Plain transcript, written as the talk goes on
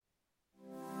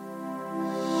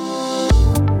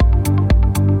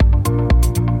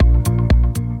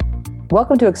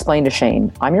Welcome to Explain to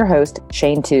Shane. I'm your host,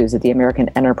 Shane Tews at the American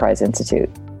Enterprise Institute.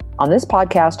 On this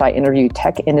podcast, I interview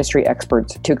tech industry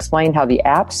experts to explain how the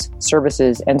apps,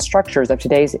 services, and structures of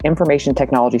today's information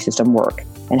technology system work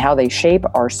and how they shape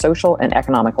our social and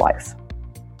economic life.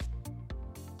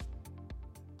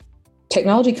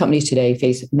 Technology companies today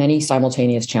face many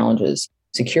simultaneous challenges: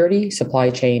 security,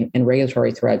 supply chain, and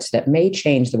regulatory threats that may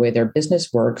change the way their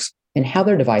business works and how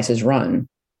their devices run.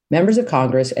 Members of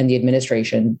Congress and the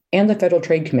administration and the Federal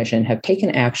Trade Commission have taken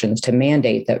actions to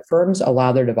mandate that firms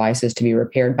allow their devices to be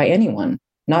repaired by anyone,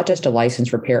 not just a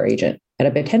licensed repair agent, at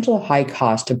a potential high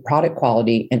cost to product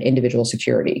quality and individual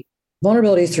security.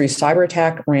 Vulnerabilities through cyber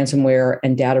attack, ransomware,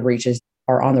 and data breaches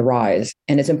are on the rise,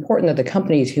 and it's important that the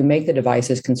companies who make the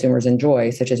devices consumers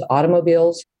enjoy, such as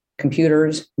automobiles,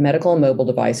 computers, medical and mobile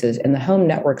devices, and the home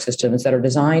network systems that are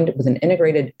designed with an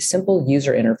integrated, simple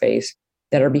user interface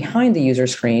that are behind the user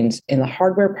screens in the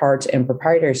hardware parts and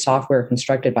proprietary software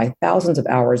constructed by thousands of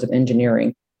hours of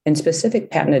engineering and specific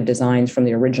patented designs from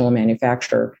the original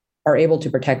manufacturer, are able to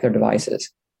protect their devices.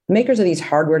 The makers of these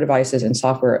hardware devices and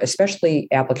software, especially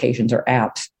applications or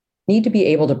apps, need to be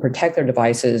able to protect their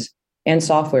devices and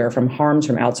software from harms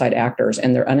from outside actors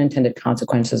and their unintended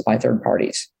consequences by third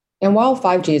parties. And while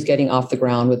 5G is getting off the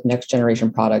ground with next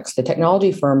generation products, the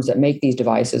technology firms that make these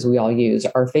devices we all use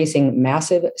are facing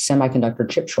massive semiconductor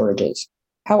chip shortages.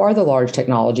 How are the large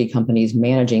technology companies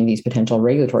managing these potential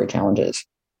regulatory challenges?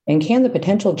 And can the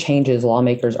potential changes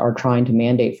lawmakers are trying to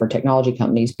mandate for technology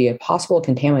companies be a possible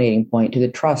contaminating point to the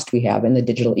trust we have in the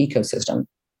digital ecosystem?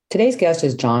 Today's guest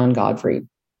is John Godfrey.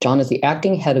 John is the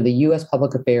acting head of the U.S.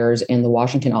 Public Affairs in the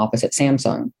Washington office at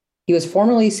Samsung. He was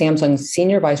formerly Samsung's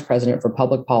Senior Vice President for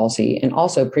Public Policy and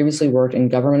also previously worked in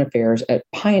government affairs at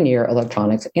Pioneer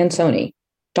Electronics and Sony.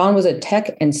 John was a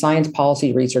tech and science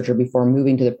policy researcher before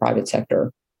moving to the private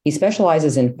sector. He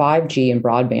specializes in 5G and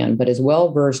broadband, but is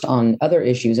well-versed on other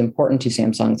issues important to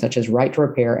Samsung, such as right to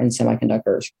repair and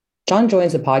semiconductors. John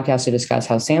joins the podcast to discuss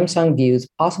how Samsung views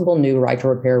possible new right to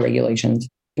repair regulations,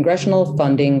 congressional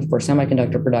funding for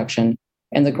semiconductor production,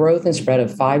 and the growth and spread of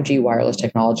 5G wireless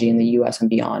technology in the U.S. and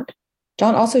beyond.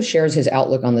 John also shares his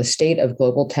outlook on the state of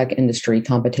global tech industry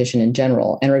competition in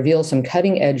general and reveals some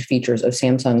cutting-edge features of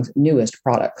Samsung's newest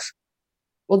products.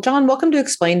 Well, John, welcome to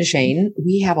Explain to Shane.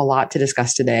 We have a lot to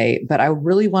discuss today, but I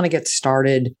really want to get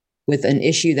started with an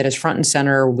issue that is front and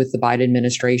center with the Biden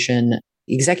administration,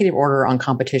 the executive order on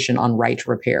competition on right to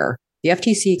repair. The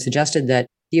FTC suggested that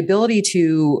the ability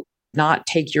to not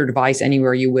take your device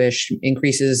anywhere you wish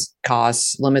increases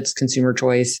costs, limits consumer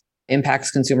choice,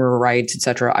 impacts consumer rights, et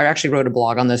cetera. I actually wrote a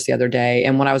blog on this the other day.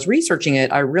 And when I was researching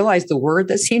it, I realized the word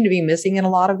that seemed to be missing in a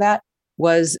lot of that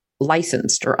was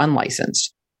licensed or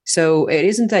unlicensed. So it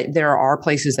isn't that there are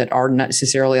places that are not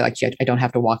necessarily like, I don't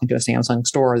have to walk into a Samsung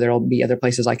store. There'll be other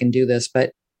places I can do this.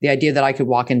 But the idea that I could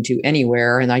walk into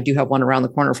anywhere, and I do have one around the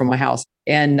corner from my house,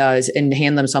 and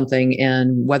hand them something,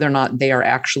 and whether or not they are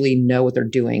actually know what they're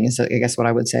doing is, I guess, what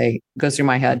I would say goes through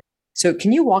my head. So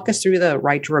can you walk us through the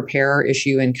right to repair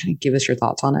issue and kind of give us your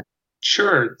thoughts on it?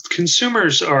 Sure.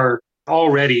 Consumers are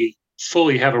already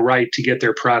fully have a right to get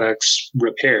their products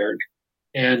repaired.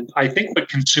 And I think what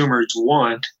consumers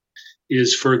want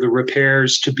is for the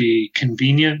repairs to be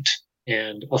convenient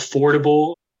and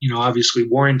affordable. Obviously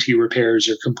warranty repairs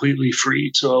are completely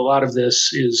free. So a lot of this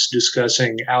is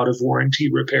discussing out of warranty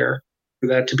repair, for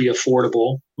that to be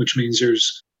affordable, which means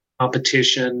there's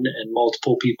competition and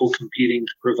multiple people competing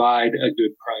to provide a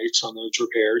good price on those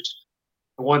repairs.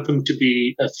 I want them to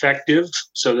be effective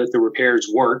so that the repairs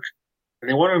work,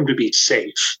 and I want them to be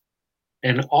safe.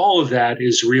 And all of that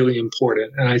is really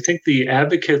important. And I think the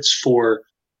advocates for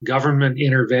government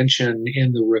intervention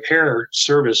in the repair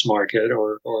service market,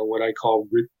 or what I call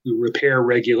repair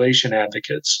regulation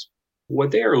advocates, what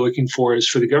they are looking for is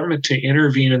for the government to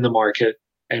intervene in the market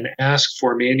and ask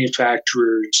for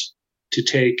manufacturers to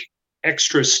take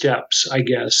extra steps, I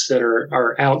guess, that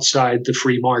are outside the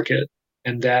free market.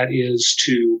 And that is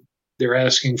they're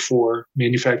asking for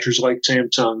manufacturers like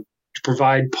Samsung to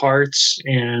provide parts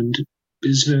and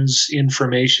business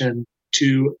information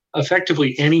to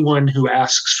effectively anyone who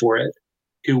asks for it,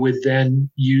 who would then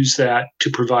use that to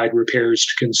provide repairs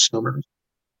to consumers.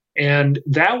 And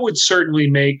that would certainly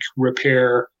make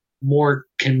repair more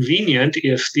convenient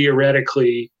if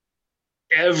theoretically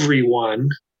everyone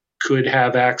could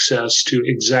have access to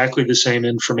exactly the same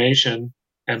information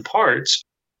and parts.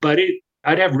 But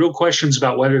I'd have real questions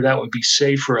about whether that would be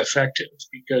safe or effective,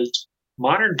 because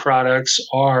modern products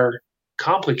are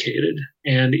complicated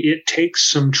and it takes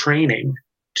some training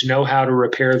to know how to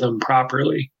repair them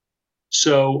properly.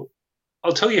 So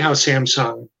I'll tell you how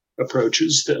Samsung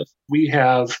approaches this. We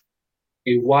have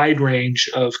a wide range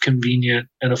of convenient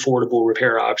and affordable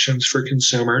repair options for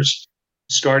consumers,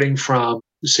 starting from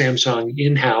Samsung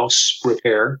in-house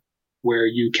repair, where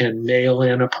you can mail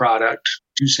in a product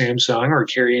to Samsung or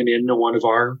carry it into one of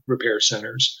our repair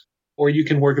centers. Or you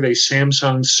can work with a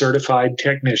Samsung certified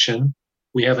technician.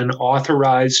 We have an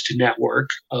authorized network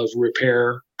of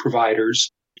repair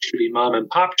providers. It could be mom and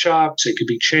pop shops, it could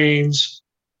be chains,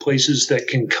 places that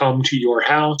can come to your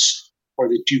house or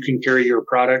that you can carry your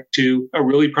product to. A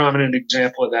really prominent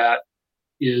example of that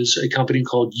is a company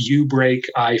called U-Break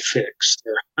iFix.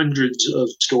 There are hundreds of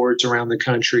stores around the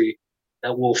country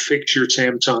that will fix your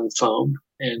Samsung phone,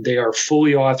 and they are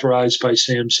fully authorized by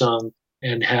Samsung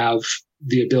and have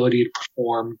the ability to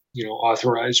perform,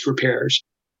 authorized repairs.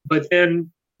 But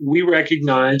then we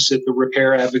recognize that the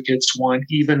repair advocates want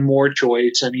even more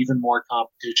choice and even more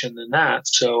competition than that.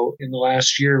 So in the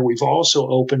last year, we've also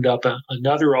opened up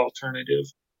another alternative,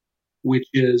 which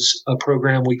is a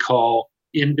program we call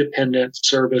independent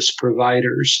service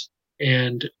providers.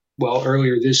 And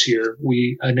earlier this year,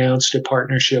 we announced a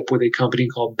partnership with a company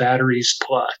called Batteries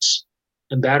Plus.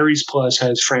 And Batteries Plus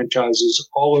has franchises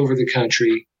all over the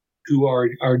country who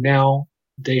are now,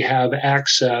 they have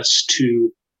access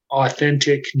to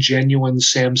authentic, genuine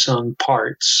Samsung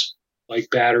parts like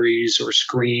batteries or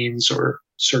screens or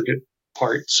circuit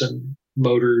parts and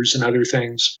motors and other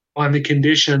things, on the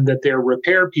condition that their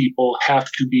repair people have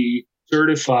to be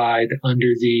certified under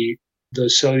the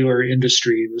cellular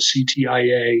industry, the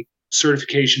CTIA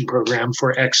certification program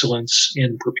for excellence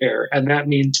in repair. And that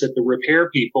means that the repair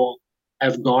people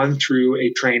have gone through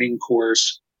a training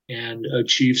course and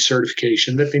achieved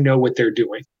certification, that they know what they're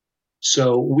doing.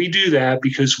 So we do that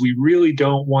because we really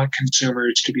don't want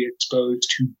consumers to be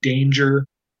exposed to danger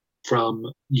from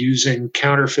using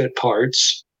counterfeit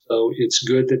parts. So it's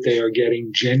good that they are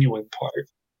getting genuine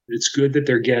parts. It's good that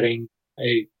they're getting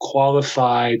a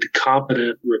qualified,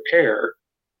 competent repair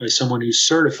by someone who's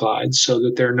certified, so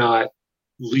that they're not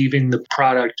leaving the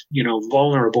product,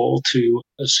 vulnerable to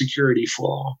a security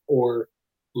flaw, or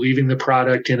leaving the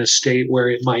product in a state where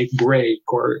it might break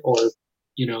or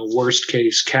worst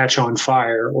case, catch on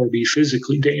fire or be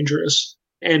physically dangerous,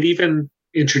 and even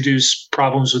introduce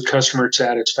problems with customer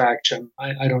satisfaction.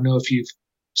 I don't know if you've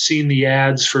seen the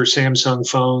ads for Samsung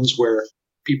phones where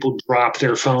people drop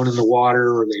their phone in the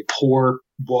water or they pour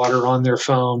water on their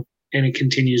phone and it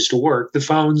continues to work. The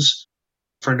phones,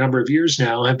 for a number of years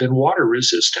now, have been water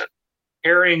resistant.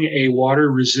 Carrying a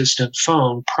water resistant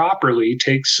phone properly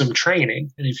takes some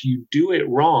training. And if you do it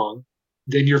wrong,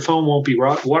 then your phone won't be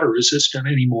water resistant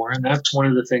anymore. And that's one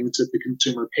of the things that the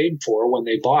consumer paid for when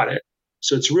they bought it.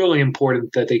 So it's really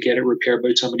important that they get it repaired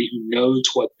by somebody who knows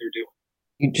what they're doing.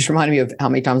 You just reminded me of how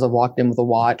many times I've walked in with a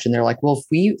watch and they're like, well, if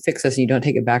we fix this and you don't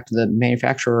take it back to the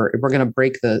manufacturer, we're going to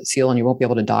break the seal and you won't be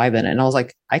able to dive in it. And I was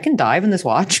like, I can dive in this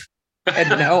watch? I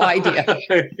had no idea.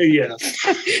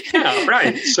 Yeah,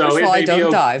 right. So First of all, I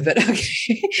don't dive, but okay.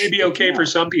 It may be okay for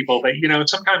some people, but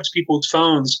sometimes people's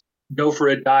phones go for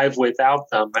a dive without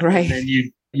them, right. And then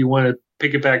you want to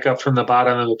pick it back up from the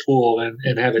bottom of the pool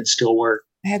and have it still work.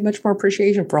 I had much more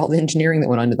appreciation for all the engineering that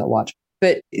went into that watch.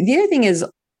 But the other thing is,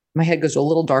 my head goes to a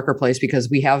little darker place because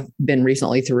we have been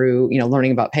recently through,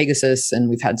 learning about Pegasus, and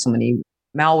we've had so many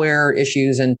malware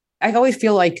issues. And I always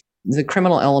feel like the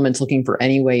criminal element's looking for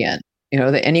any way in,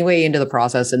 any way into the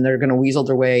process, and they're going to weasel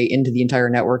their way into the entire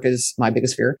network is my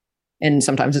biggest fear. And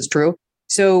sometimes it's true.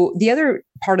 So the other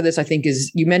part of this, I think,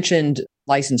 is you mentioned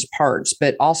licensed parts,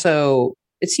 but also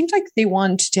it seems like they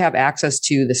want to have access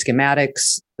to the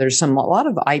schematics. There's a lot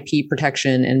of IP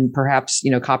protection and perhaps,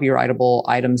 copyrightable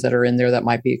items that are in there that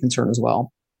might be a concern as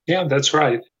well. Yeah, that's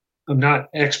right. I'm not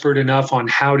expert enough on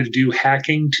how to do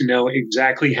hacking to know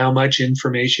exactly how much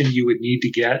information you would need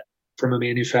to get from a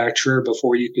manufacturer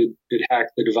before you could hack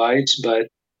the device. But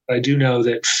I do know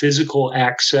that physical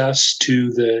access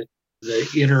to the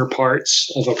inner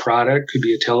parts of a product could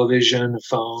be a television, a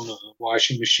phone, a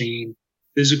washing machine.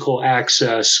 Physical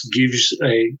access gives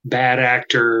a bad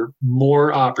actor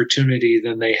more opportunity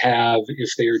than they have if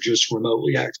they are just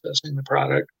remotely accessing the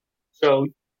product. So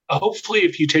hopefully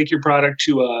if you take your product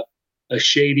to a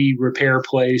shady repair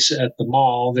place at the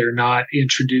mall, they're not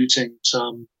introducing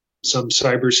some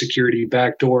cybersecurity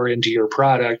backdoor into your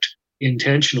product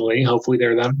intentionally. Hopefully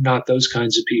they're not those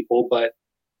kinds of people. But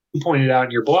you pointed out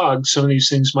in your blog, some of these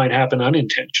things might happen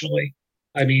unintentionally.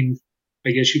 I mean,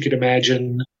 I guess you could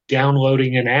imagine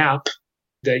downloading an app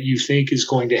that you think is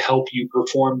going to help you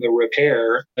perform the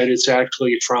repair, but it's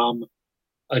actually from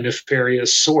a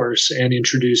nefarious source and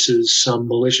introduces some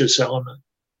malicious element.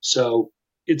 So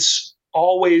it's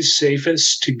always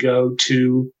safest to go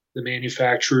to the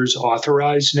manufacturer's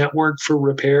authorized network for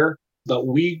repair. But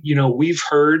we've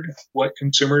heard what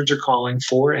consumers are calling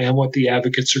for and what the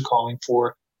advocates are calling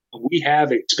for. We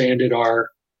have expanded our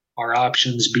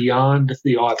options beyond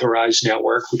the authorized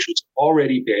network, which was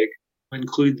already big, to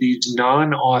include these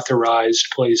non-authorized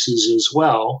places as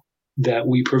well that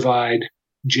we provide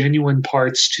genuine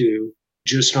parts to,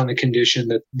 just on the condition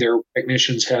that their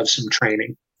technicians have some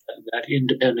training, that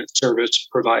independent service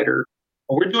provider.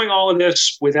 We're doing all of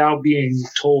this without being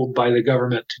told by the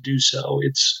government to do so.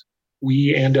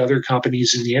 We and other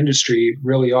companies in the industry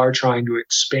really are trying to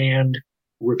expand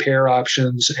repair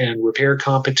options and repair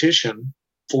competition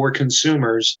for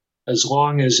consumers as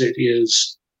long as it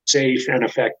is safe and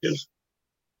effective.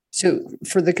 So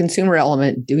for the consumer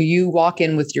element, do you walk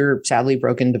in with your sadly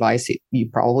broken device? You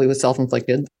probably was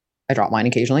self-inflicted. I drop mine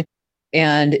occasionally.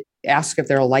 And ask if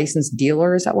they're a licensed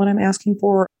dealer. Is that what I'm asking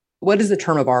for? What is the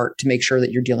term of art to make sure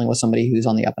that you're dealing with somebody who's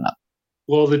on the up and up?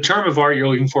 Well, the term of art you're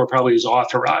looking for probably is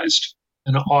authorized,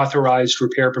 an authorized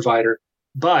repair provider.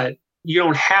 But you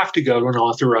don't have to go to an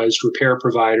authorized repair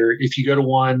provider. If you go to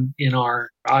one in our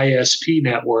ISP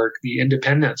network, the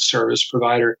independent service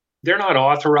provider, they're not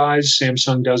authorized.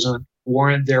 Samsung doesn't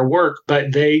warrant their work, but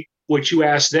what you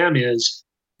ask them is,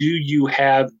 do you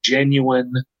have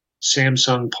genuine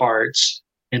Samsung parts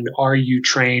and are you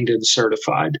trained and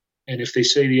certified? And if they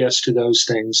say yes to those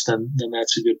things, then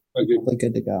that's a good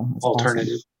to go. That's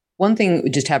alternative. Awesome. One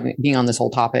thing, just being on this whole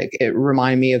topic, it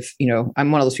reminded me of,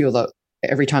 I'm one of those people that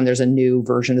every time there's a new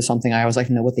version of something, I always like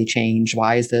to know what they changed.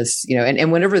 Why is this,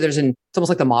 and whenever it's almost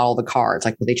like the model of the car. It's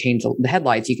like, well, they changed the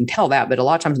headlights. You can tell that, but a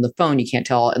lot of times on the phone, you can't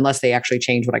tell unless they actually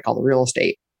change what I call the real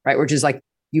estate, right? Which is like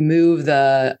you move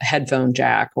the headphone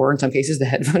jack, or in some cases, the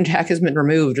headphone jack has been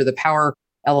removed, or the power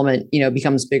element,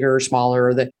 becomes bigger or smaller,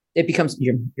 or it becomes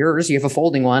yours. You have a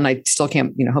folding one. I still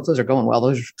can't, hope those are going well.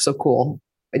 Those are so cool.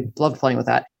 I love playing with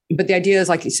that. But the idea is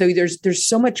like, so there's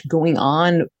so much going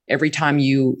on every time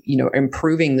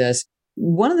improving this.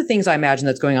 One of the things I imagine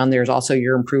that's going on there is also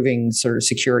you're improving sort of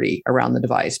security around the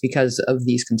device because of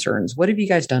these concerns. What have you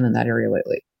guys done in that area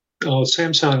lately? Oh,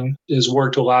 Samsung has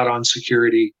worked a lot on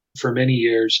security for many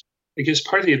years. I guess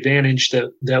part of the advantage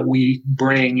that we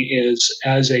bring is,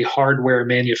 as a hardware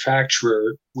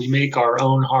manufacturer, we make our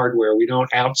own hardware. We don't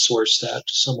outsource that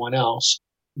to someone else.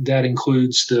 That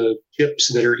includes the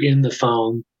chips that are in the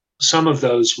phone. Some of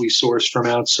those we source from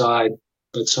outside,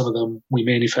 but some of them we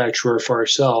manufacture for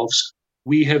ourselves.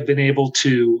 We have been able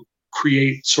to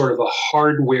create sort of a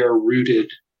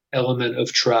hardware-rooted element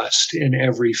of trust in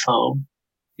every phone,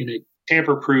 in a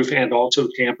tamper-proof and also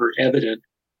tamper-evident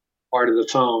part of the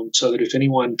phone, so that if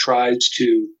anyone tries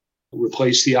to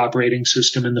replace the operating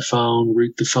system in the phone,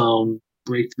 root the phone,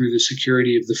 break through the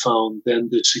security of the phone, then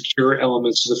the secure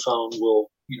elements of the phone will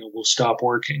stop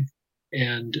working.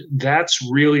 And that's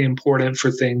really important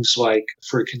for things like,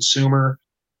 for a consumer,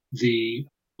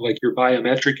 like your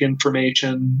biometric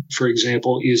information, for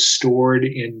example, is stored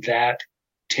in that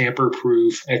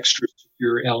tamper-proof, extra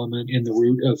secure element in the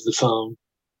root of the phone.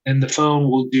 And the phone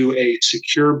will do a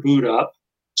secure boot up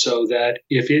so that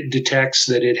if it detects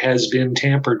that it has been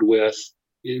tampered with,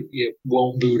 it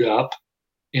won't boot up.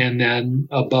 And then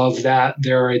above that,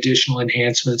 there are additional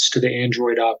enhancements to the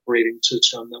Android operating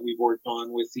system that we've worked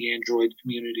on with the Android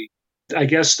community. I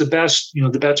guess the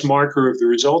best marker of the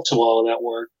results of all of that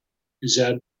work is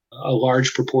that a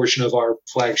large proportion of our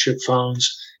flagship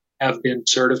phones have been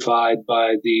certified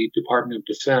by the Department of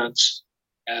Defense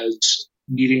as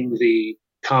meeting the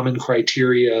common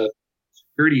criteria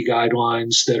security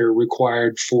guidelines that are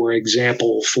required, for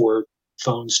example, for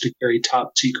phones to carry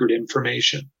top secret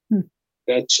information.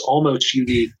 That's almost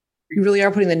unique. You really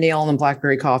are putting the nail in the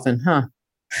BlackBerry coffin, huh?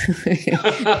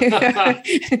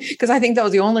 Because I think that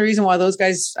was the only reason why those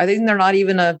guys, I think they're not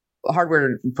even a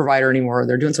hardware provider anymore.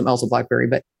 They're doing something else with BlackBerry.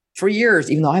 But for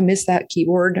years, even though I miss that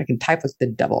keyboard, I can type with the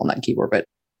devil on that keyboard. But,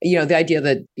 the idea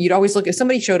that you'd always look, if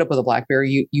somebody showed up with a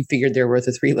BlackBerry, you figured they were with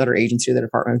a 3-letter agency of the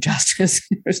Department of Justice.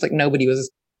 It's like nobody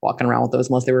was walking around with those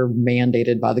unless they were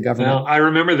mandated by the government. Well, I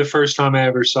remember the first time I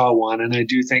ever saw one, and I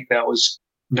do think that was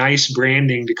nice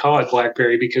branding to call it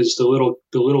BlackBerry, because the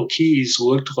little keys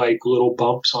looked like little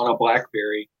bumps on a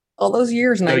BlackBerry. All those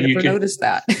years, and I never noticed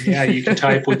that. Yeah, you can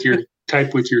type with your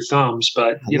thumbs,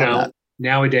 but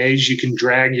nowadays you can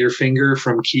drag your finger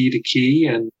from key to key,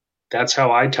 and that's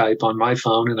how I type on my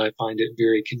phone, and I find it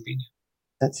very convenient.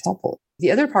 That's helpful.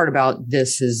 The other part about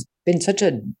this has been such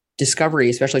a discovery,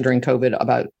 especially during COVID,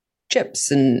 about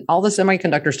chips and all the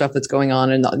semiconductor stuff that's going on,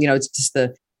 and it's just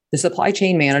the supply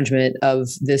chain management of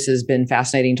this has been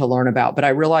fascinating to learn about, but I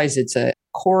realize it's a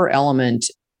core element.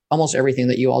 Almost everything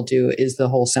that you all do is the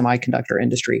whole semiconductor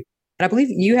industry. And I believe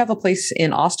you have a place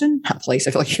in Austin. Not a place.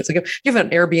 I feel like it's like you have an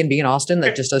Airbnb in Austin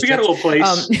that just does. We got a little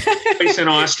place in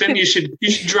Austin. You should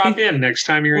drop in next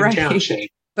time you're in town, Shane.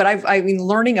 But I've been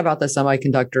learning about the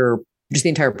semiconductor, just the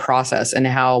entire process, and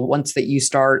how once that you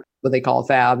start what they call a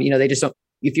fab, they just don't.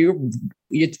 If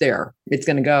it's there, it's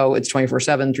going to go. It's 24/7,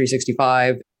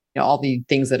 365. All the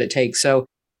things that it takes. So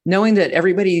knowing that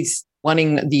everybody's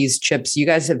wanting these chips, you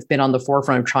guys have been on the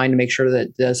forefront of trying to make sure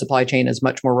that the supply chain is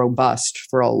much more robust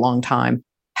for a long time.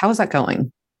 How is that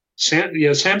going?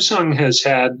 Samsung has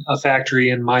had a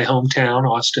factory in my hometown,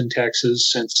 Austin,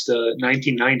 Texas, since the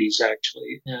 1990s,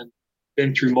 actually, and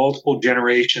been through multiple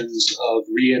generations of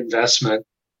reinvestment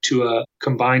to a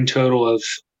combined total of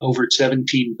over $17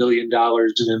 billion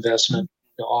of investment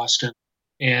into Austin.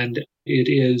 And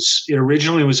it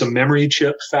originally was a memory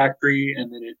chip factory,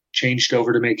 and then it changed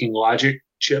over to making logic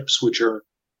chips, which are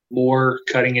more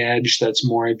cutting edge. That's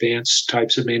more advanced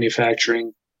types of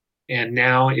manufacturing. And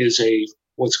now is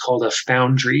what's called a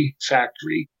foundry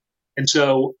factory. And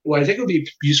so what I think would be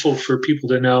useful for people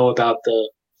to know about the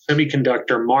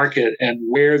semiconductor market and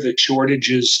where the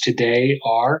shortages today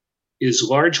are is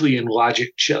largely in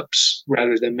logic chips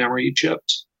rather than memory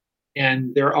chips.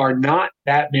 And there are not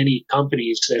that many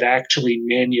companies that actually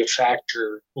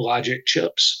manufacture logic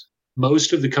chips.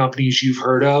 Most of the companies you've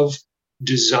heard of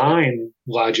design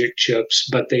logic chips,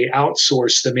 but they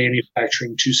outsource the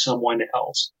manufacturing to someone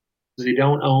else. They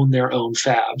don't own their own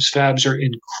fabs. Fabs are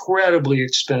incredibly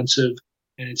expensive,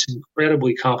 and it's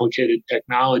incredibly complicated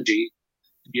technology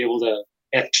to be able to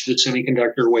etch the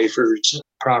semiconductor wafers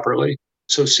properly.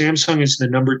 So Samsung is the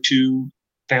number 2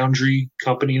 foundry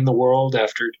company in the world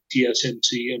after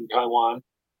TSMC in Taiwan.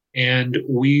 And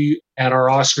we, at our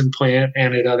Austin plant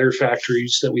and at other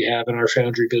factories that we have in our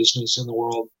foundry business in the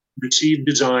world, receive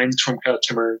designs from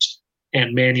customers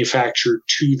and manufacture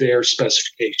to their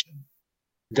specification.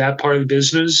 That part of the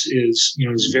business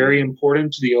is very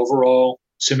important to the overall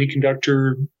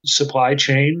semiconductor supply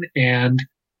chain. And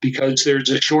because there's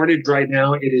a shortage right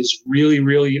now, it is really,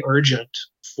 really urgent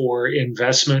for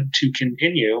investment to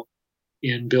continue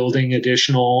in building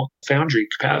additional foundry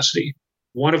capacity.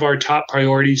 One of our top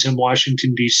priorities in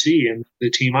Washington, D.C., and the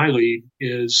team I lead,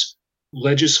 is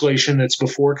legislation that's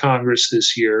before Congress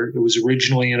this year. It was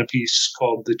originally in a piece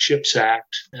called the CHIPS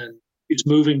Act, and it's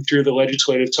moving through the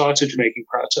legislative sausage-making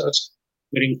process.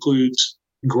 It includes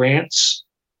grants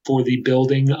for the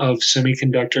building of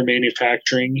semiconductor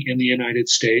manufacturing in the United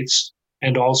States,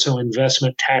 and also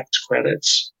investment tax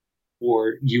credits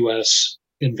for U.S.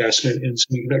 investment in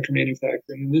semiconductor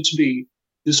manufacturing. And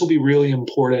this will be really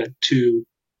important to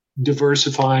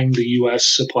diversifying the U.S.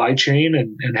 supply chain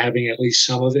and having at least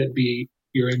some of it be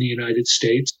here in the United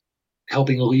States,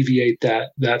 helping alleviate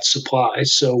that supply.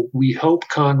 So we hope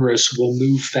Congress will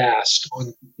move fast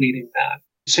on completing that.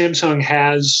 Samsung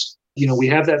has, we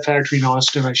have that factory in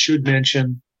Austin. I should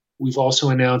mention, we've also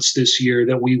announced this year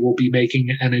that we will be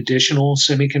making an additional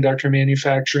semiconductor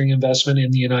manufacturing investment in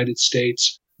the United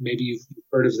States. Maybe you've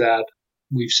heard of that.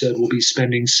 We've said we'll be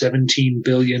spending $17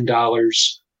 billion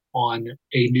on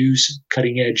a new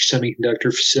cutting-edge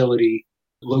semiconductor facility.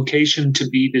 Location to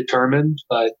be determined,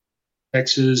 but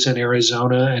Texas and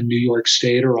Arizona and New York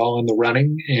State are all in the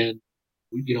running. And,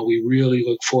 we really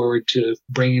look forward to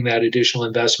bringing that additional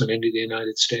investment into the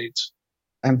United States.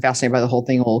 I'm fascinated by the whole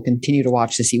thing. We'll continue to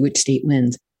watch to see which state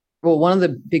wins. Well, one of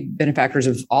the big benefactors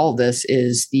of all of this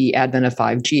is the advent of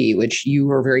 5G, which you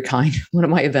were very kind at one of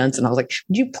my events. And I was like,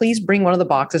 would you please bring one of the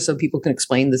boxes so people can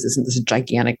explain this isn't this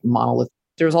gigantic monolith?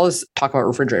 There was all this talk about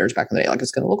refrigerators back in the day, like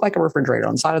it's going to look like a refrigerator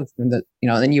on the side of the,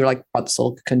 and then you brought this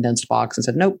little condensed box and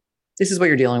said, nope, this is what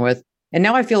you're dealing with. And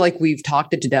now I feel like we've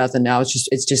talked it to death, and now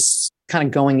it's just kind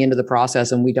of going into the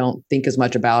process, and we don't think as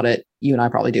much about it. You and I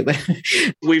probably do, but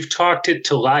we've talked it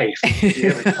to life. We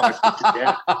haven't talked it to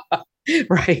death.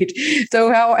 Right.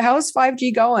 So how's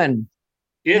 5G going?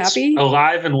 It's happy?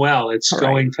 Alive and well. It's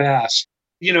going fast.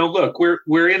 Look,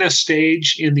 we're in a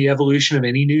stage in the evolution of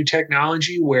any new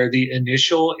technology where the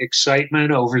initial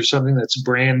excitement over something that's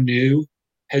brand new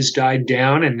has died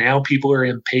down, and now people are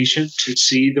impatient to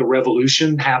see the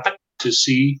revolution happen, to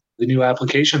see the new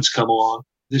applications come along.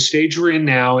 The stage we're in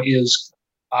now is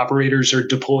operators are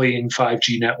deploying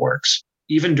 5G networks.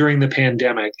 Even during the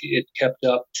pandemic, it kept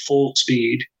up full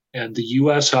speed, and the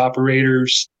U.S.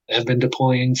 operators have been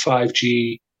deploying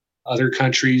 5G. Other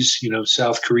countries,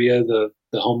 South Korea, the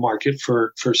home market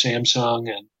for Samsung,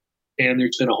 and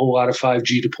there's been a whole lot of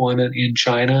 5G deployment in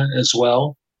China as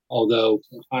well. Although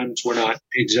sometimes we're not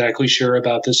exactly sure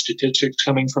about the statistics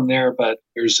coming from there, but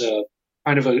there's a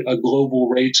kind of a global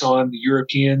race on. The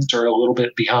Europeans are a little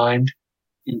bit behind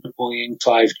in deploying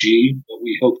 5G, but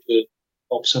we hope to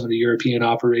help some of the European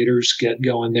operators get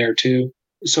going there too.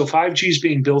 So 5G is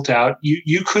being built out.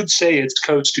 You could say it's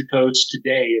coast to coast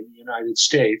today in the United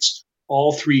States.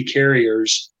 All three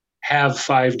carriers have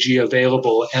 5G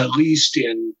available, at least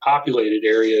in populated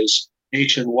areas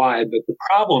nationwide. But the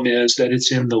problem is that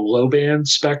it's in the low band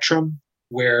spectrum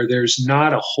where there's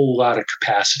not a whole lot of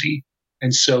capacity.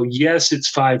 And so, yes,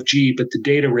 it's 5G, but the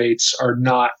data rates are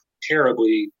not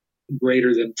terribly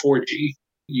greater than 4G.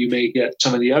 You may get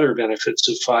some of the other benefits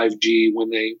of 5G when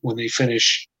they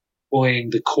finish deploying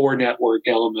the core network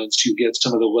elements. You get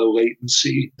some of the low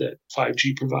latency that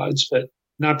 5G provides, but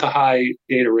not the high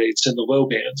data rates in the low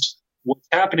bands. What's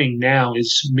happening now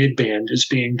is mid-band is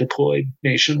being deployed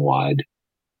nationwide.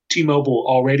 T-Mobile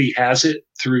already has it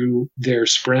through their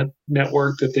Sprint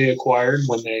network that they acquired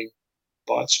when they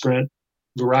bought Sprint.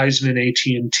 Verizon and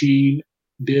AT&T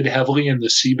bid heavily in the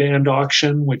C-band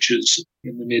auction, which is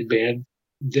in the mid-band.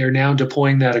 They're now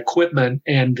deploying that equipment,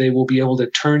 and they will be able to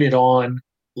turn it on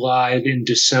live in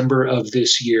December of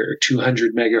this year,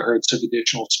 200 megahertz of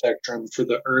additional spectrum for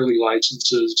the early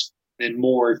licenses, and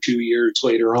more 2 years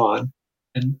later on.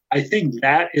 And I think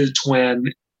that is when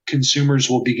consumers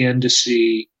will begin to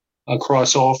see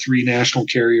across all three national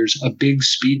carriers a big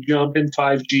speed jump in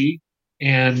 5G.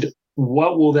 And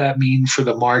what will that mean for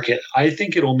the market? I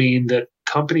think it'll mean that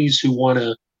companies who want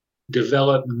to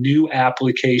develop new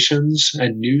applications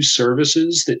and new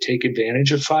services that take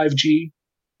advantage of 5G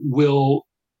will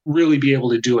really be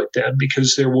able to do it then,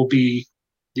 because there will be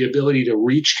the ability to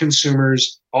reach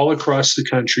consumers all across the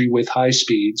country with high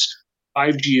speeds.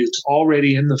 5G is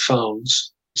already in the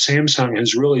phones. Samsung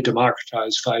has really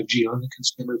democratized 5G on the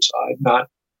consumer side,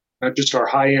 not just our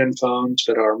high-end phones,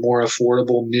 but our more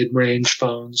affordable mid-range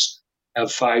phones have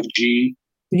 5G.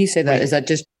 When you say that, is that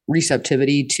just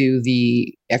receptivity to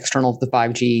the external of the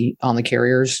 5G on the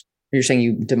carriers? You're saying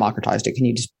you democratized it. Can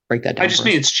you just break that down? I just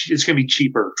mean it's going to be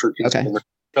cheaper for consumers. Okay.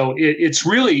 So it's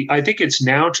really, I think it's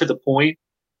now to the point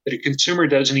that a consumer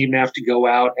doesn't even have to go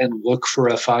out and look for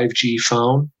a 5G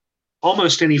phone.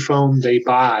 Almost any phone they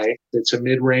buy that's a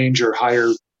mid-range or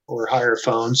higher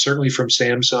phone, certainly from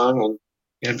Samsung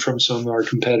and from some of our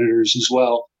competitors as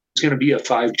well, it's going to be a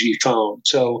 5G phone.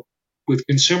 So with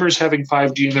consumers having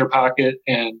 5G in their pocket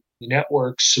and the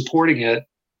networks supporting it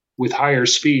with higher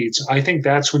speeds, I think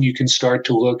that's when you can start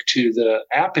to look to the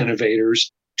app innovators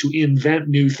to invent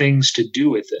new things to do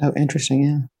with it. Oh, interesting,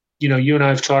 yeah. You know, you and I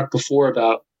have talked before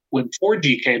about when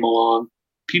 4G came along,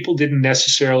 people didn't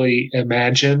necessarily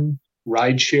imagine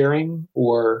ride sharing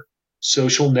or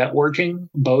social networking,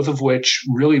 both of which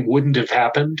really wouldn't have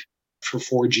happened for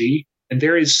 4G. And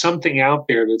there is something out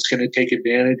there that's going to take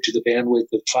advantage of the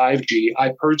bandwidth of 5G.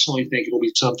 I personally think it'll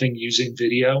be something using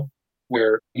video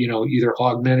where, you know, either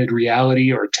augmented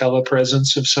reality or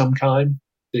telepresence of some kind,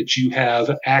 that you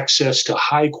have access to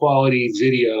high quality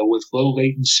video with low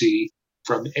latency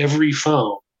from every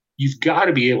phone. You've got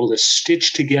to be able to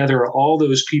stitch together all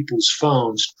those people's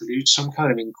phones to produce some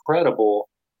kind of incredible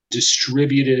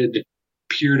distributed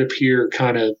peer-to-peer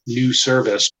kind of new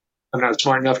service. I'm not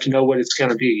smart enough to know what it's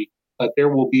going to be, but there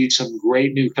will be some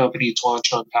great new companies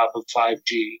launch on top of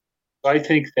 5G. So I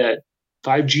think that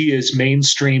 5G is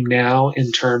mainstream now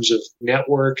in terms of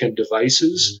network and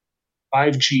devices.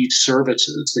 5G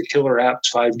services, the killer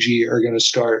apps 5G, are going to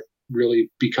start really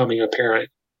becoming apparent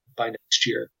by next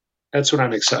year. That's what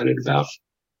I'm excited about.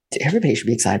 Everybody should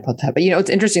be excited about that. But, you know, it's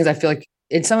interesting is I feel like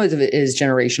some of it is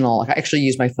generational. Like I actually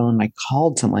used my phone and I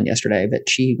called someone yesterday, but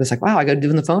she was like, wow, I got to do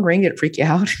when the phone ring. Did it freak you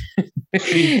out?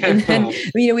 And then,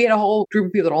 you know, we had a whole group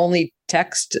of people that only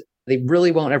text. They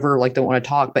really won't ever don't want to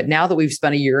talk. But now that we've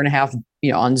spent a year and a half,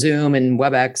 you know, on Zoom and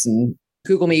WebEx and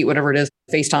Google Meet, whatever it is,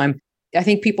 FaceTime, I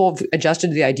think people have adjusted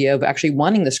to the idea of actually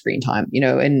wanting the screen time, you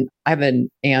know, and I have an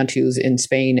aunt who's in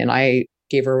Spain and I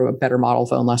gave her a better model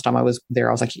phone last time I was there.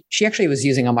 I was like, she actually was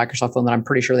using a Microsoft phone that I'm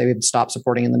pretty sure they would stop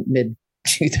supporting in the mid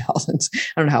 2000s. I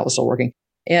don't know how it was still working.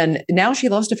 And now she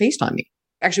loves to FaceTime me.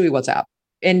 Actually, we WhatsApp.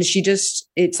 And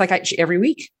it's like every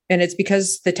week. And it's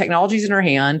because the technology's in her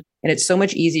hand and it's so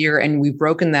much easier. And we've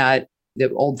broken the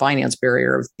old finance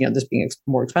barrier of, you know, this being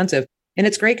more expensive. And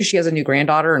it's great because she has a new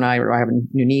granddaughter and I have a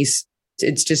new niece.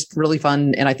 It's just really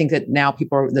fun. And I think that now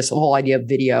this whole idea of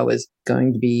video is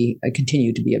going to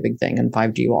continue to be a big thing. And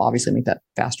 5G will obviously make that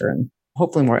faster and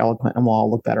hopefully more eloquent and we'll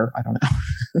all look better. I don't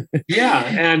know.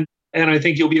 Yeah. And I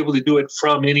think you'll be able to do it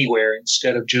from anywhere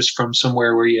instead of just from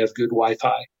somewhere where you have good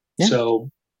Wi-Fi. Yeah. So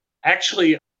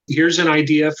actually, here's an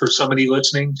idea for somebody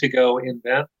listening to go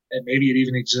invent, and maybe it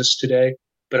even exists today.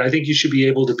 But I think you should be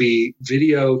able to be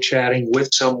video chatting with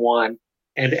someone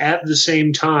and at the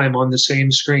same time on the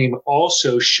same screen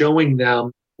also showing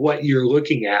them what you're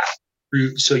looking at.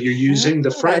 So you're using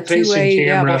the front-facing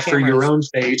camera for cameras. your own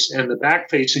face and the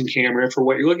back-facing camera for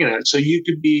what you're looking at. So you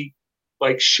could be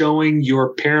like showing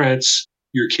your parents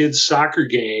your kid's soccer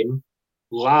game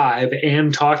live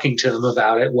and talking to them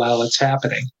about it while it's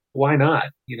happening. Why not?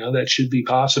 That should be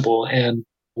possible. And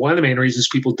one of the main reasons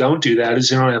people don't do that is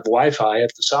they don't have Wi-Fi at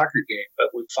the soccer game. But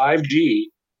with 5G,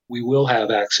 we will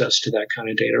have access to that kind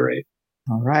of data rate.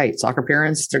 All right. Soccer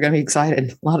parents, they're going to be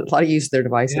excited. A lot of use of their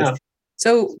devices. Yeah.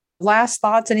 So last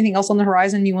thoughts, anything else on the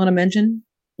horizon you want to mention?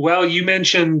 Well, you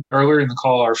mentioned earlier in the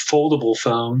call our foldable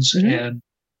phones. Mm-hmm. And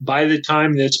by the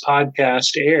time this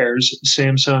podcast airs,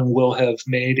 Samsung will have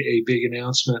made a big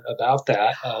announcement about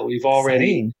that. We've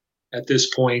already, at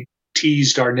this point,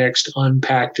 teased our next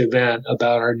Unpacked event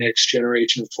about our next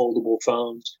generation of foldable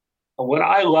phones. And what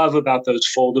I love about those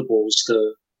foldables,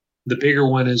 the bigger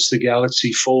one is the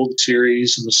Galaxy Fold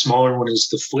series, and the smaller one is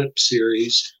the Flip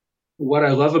series. What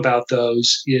I love about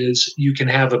those is you can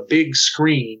have a big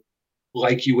screen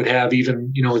like you would have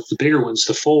even, with the bigger ones,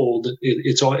 the Fold,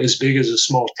 it's all as big as a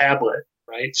small tablet,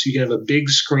 right? So you can have a big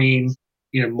screen,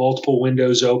 multiple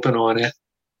windows open on it,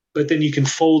 but then you can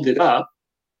fold it up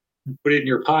and put it in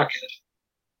your pocket,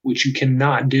 which you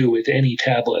cannot do with any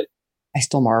tablet. I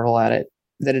still marvel at it,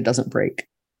 that it doesn't break.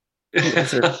 You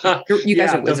guys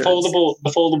are wizards.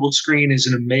 The foldable screen is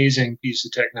an amazing piece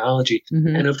of technology.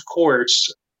 Mm-hmm. And of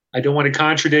course, I don't want to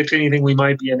contradict anything we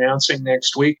might be announcing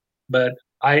next week, but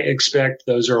I expect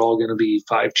those are all going to be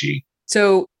 5G.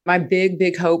 So my big,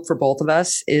 big hope for both of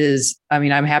us is,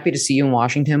 I'm happy to see you in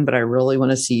Washington, but I really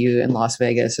want to see you in Las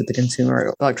Vegas at the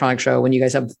Consumer Electronics Show when you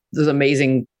guys have this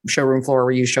amazing showroom floor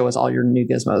where you show us all your new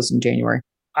gizmos in January.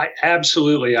 I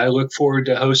look forward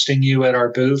to hosting you at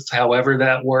our booth, however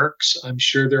that works. I'm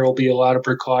sure there will be a lot of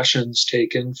precautions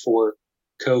taken for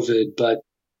COVID, but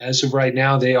as of right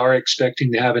now, they are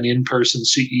expecting to have an in-person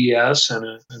CES and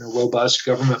a robust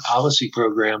government policy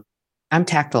program. I'm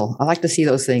tactile. I like to see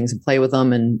those things and play with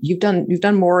them. And you've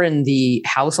done more in the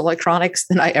house electronics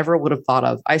than I ever would have thought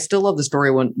of. I still love the story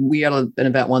when we had an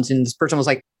event once and this person was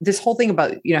like, this whole thing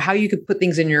about, how you could put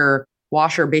things in your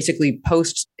washer basically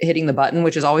post hitting the button,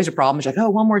 which is always a problem. It's like, oh,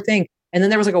 one more thing. And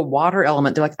then there was like a water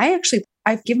element. They're like, I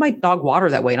give my dog water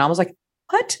that way. And I was like,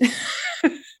 what?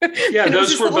 Yeah,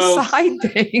 those were both side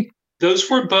thing. Those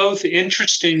were both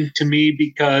interesting to me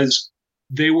because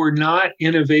they were not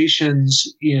innovations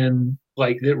in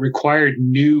that required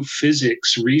new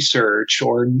physics research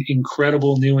or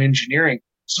incredible new engineering.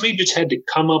 Somebody just had to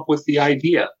come up with the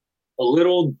idea. A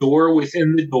little door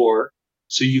within the door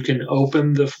so you can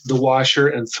open the washer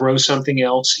and throw something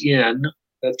else in.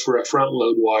 That's for a front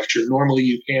load washer. Normally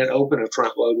you can't open a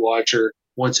front load washer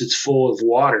once it's full of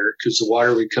water because the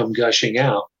water would come gushing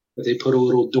out. But they put a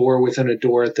little door within a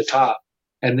door at the top.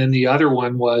 And then the other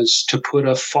one was to put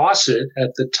a faucet at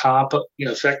the top,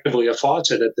 effectively a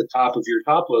faucet at the top of your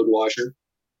top load washer.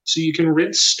 So you can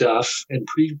rinse stuff and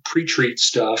pre-treat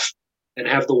stuff and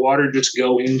have the water just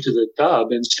go into the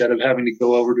tub instead of having to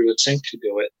go over to a sink to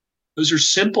do it. Those are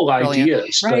simple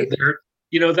ideas, right. But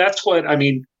they're, that's what,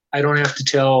 I don't have to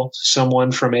tell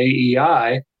someone from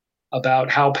AEI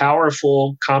about how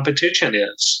powerful competition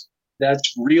is.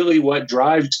 That's really what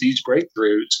drives these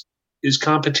breakthroughs is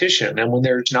competition. And when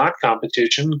there's not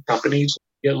competition, companies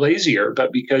get lazier.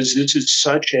 But because this is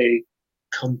such a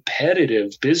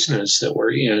competitive business that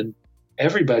we're in,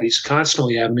 everybody's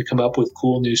constantly having to come up with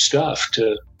cool new stuff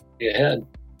to get ahead.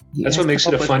 That's what makes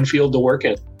it a fun field to work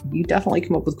in. You definitely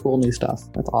come up with cool new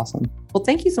stuff. That's awesome. Well,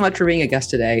 thank you so much for being a guest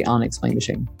today on Explain to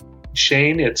Shane.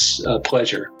 Shane, it's a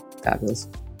pleasure. Fabulous.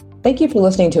 Thank you for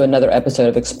listening to another episode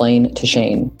of Explain to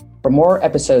Shane. For more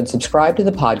episodes, subscribe to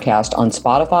the podcast on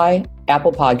Spotify,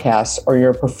 Apple Podcasts, or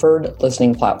your preferred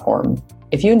listening platform.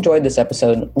 If you enjoyed this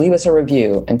episode, leave us a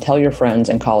review and tell your friends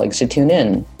and colleagues to tune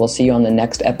in. We'll see you on the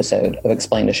next episode of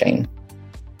Explain to Shane.